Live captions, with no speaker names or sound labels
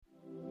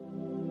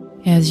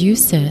As you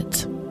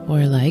sit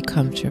or lie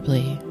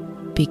comfortably,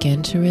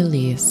 begin to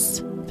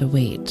release the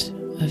weight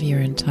of your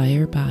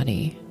entire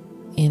body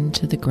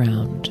into the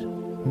ground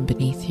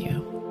beneath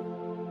you.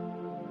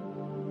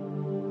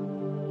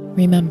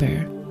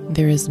 Remember,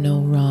 there is no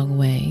wrong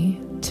way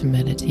to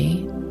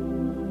meditate.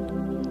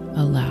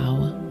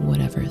 Allow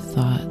whatever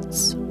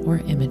thoughts or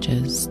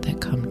images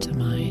that come to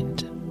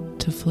mind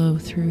to flow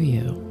through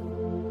you.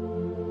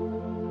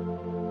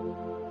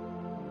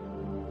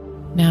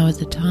 Now is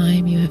the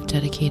time you have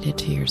dedicated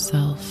to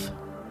yourself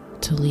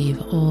to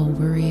leave all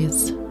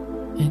worries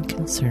and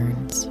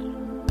concerns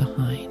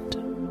behind.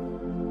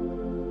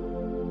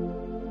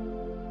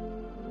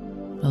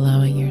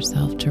 Allowing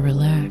yourself to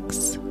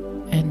relax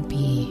and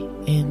be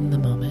in the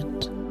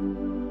moment.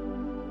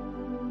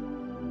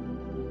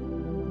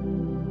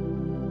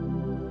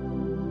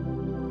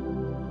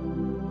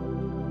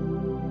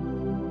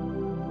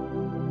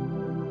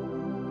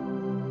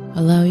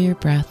 Allow your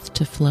breath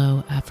to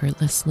flow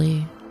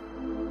effortlessly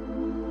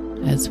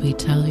as we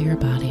tell your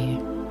body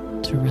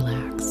to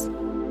relax.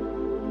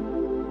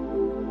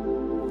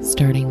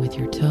 Starting with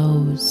your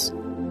toes,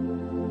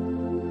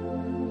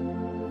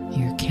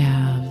 your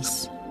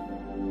calves,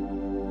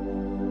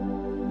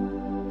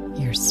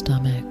 your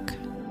stomach,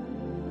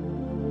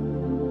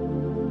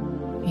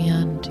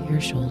 and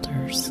your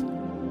shoulders.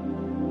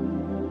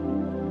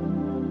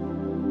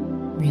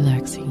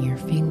 Relaxing your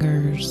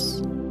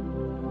fingers,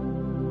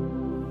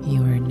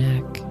 your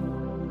neck,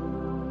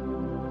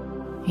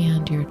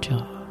 and your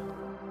jaw.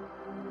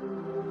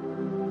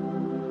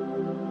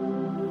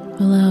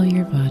 Allow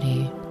your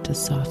body to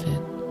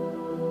soften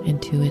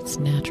into its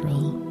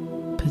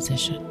natural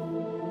position.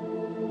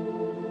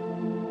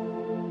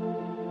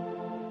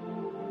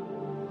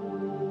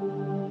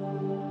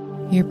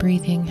 Your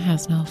breathing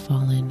has now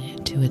fallen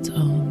into its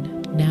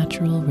own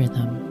natural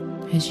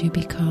rhythm as you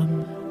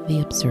become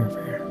the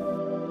observer.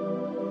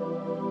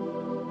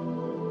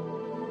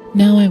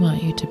 Now I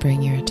want you to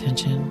bring your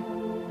attention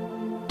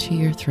to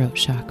your throat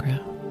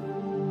chakra.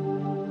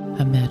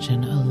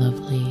 Imagine a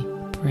lovely,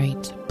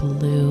 bright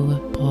blue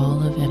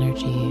ball of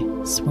energy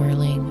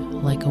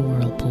swirling like a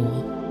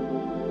whirlpool.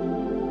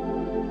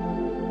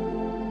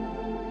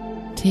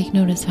 Take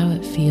notice how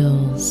it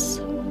feels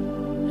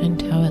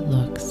and how it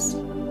looks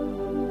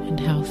and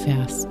how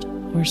fast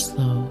or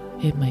slow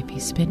it might be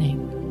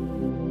spinning.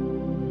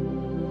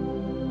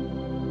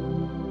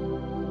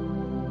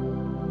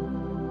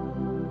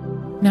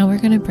 Now we're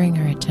going to bring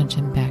our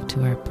attention back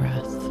to our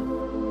breath,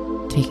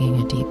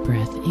 taking a deep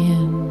breath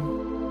in.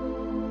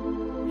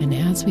 And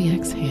as we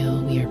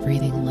exhale, we are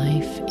breathing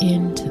life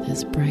into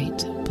this bright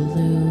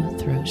blue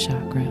throat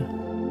chakra.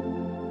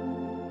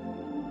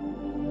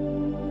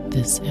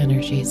 This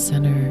energy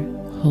center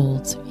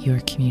holds your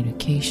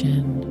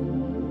communication,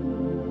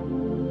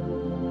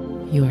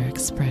 your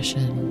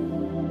expression,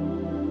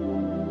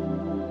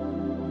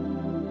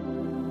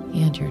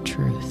 and your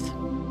truth.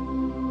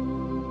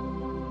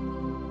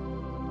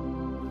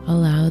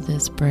 Allow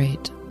this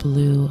bright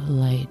blue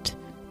light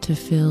to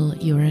fill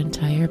your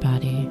entire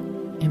body,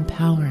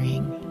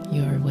 empowering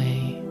your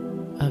way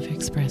of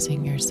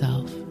expressing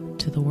yourself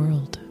to the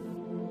world.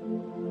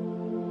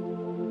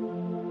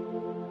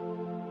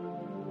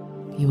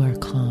 You are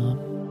calm,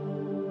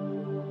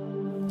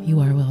 you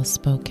are well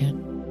spoken,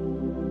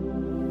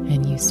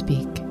 and you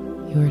speak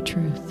your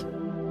truth.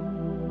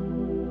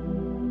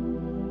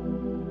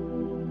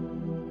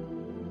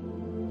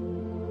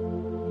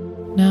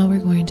 Now we're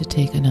going to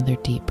take another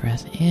deep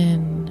breath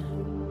in.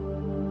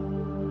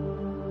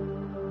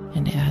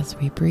 And as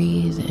we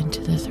breathe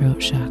into the throat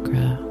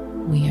chakra,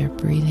 we are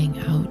breathing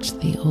out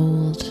the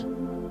old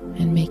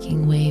and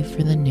making way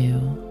for the new.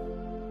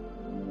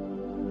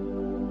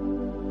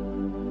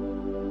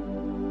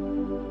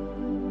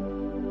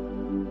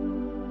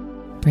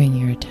 Bring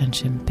your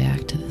attention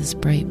back to this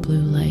bright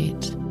blue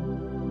light,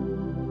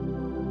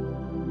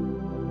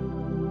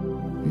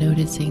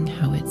 noticing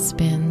how it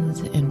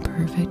spins in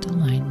perfect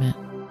alignment.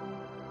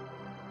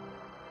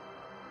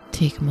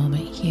 Take a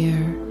moment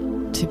here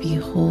to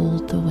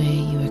behold the way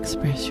you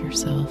express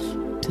yourself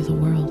to the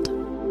world.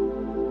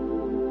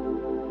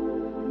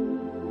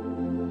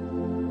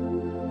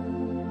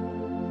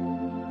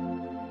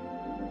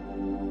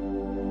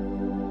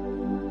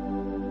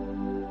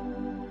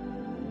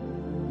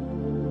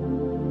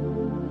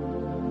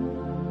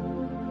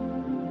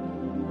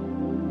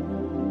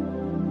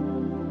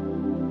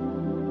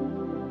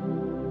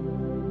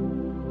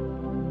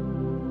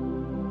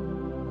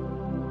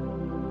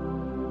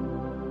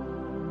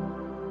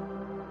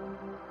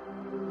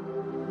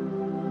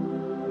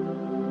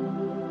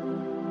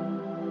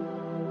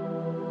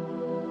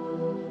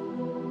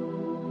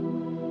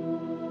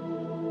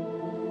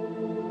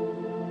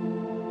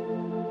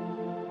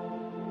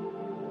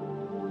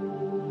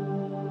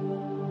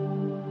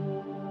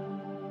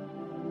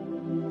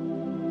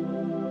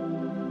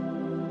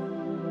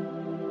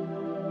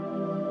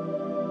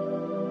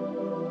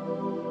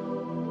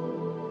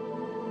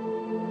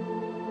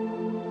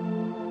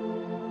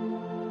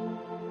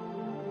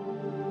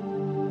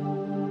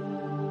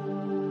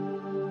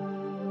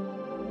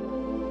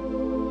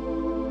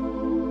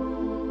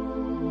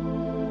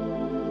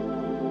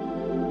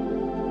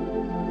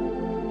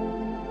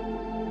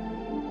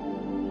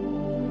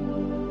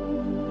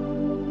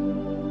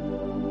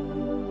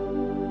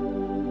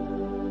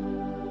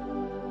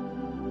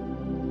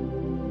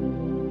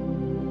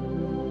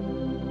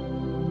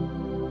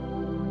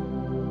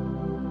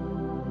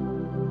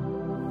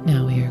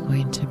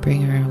 begin to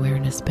bring our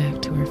awareness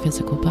back to our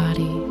physical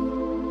body,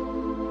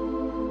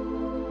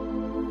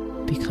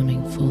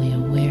 becoming fully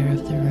aware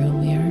of the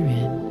room we are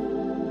in.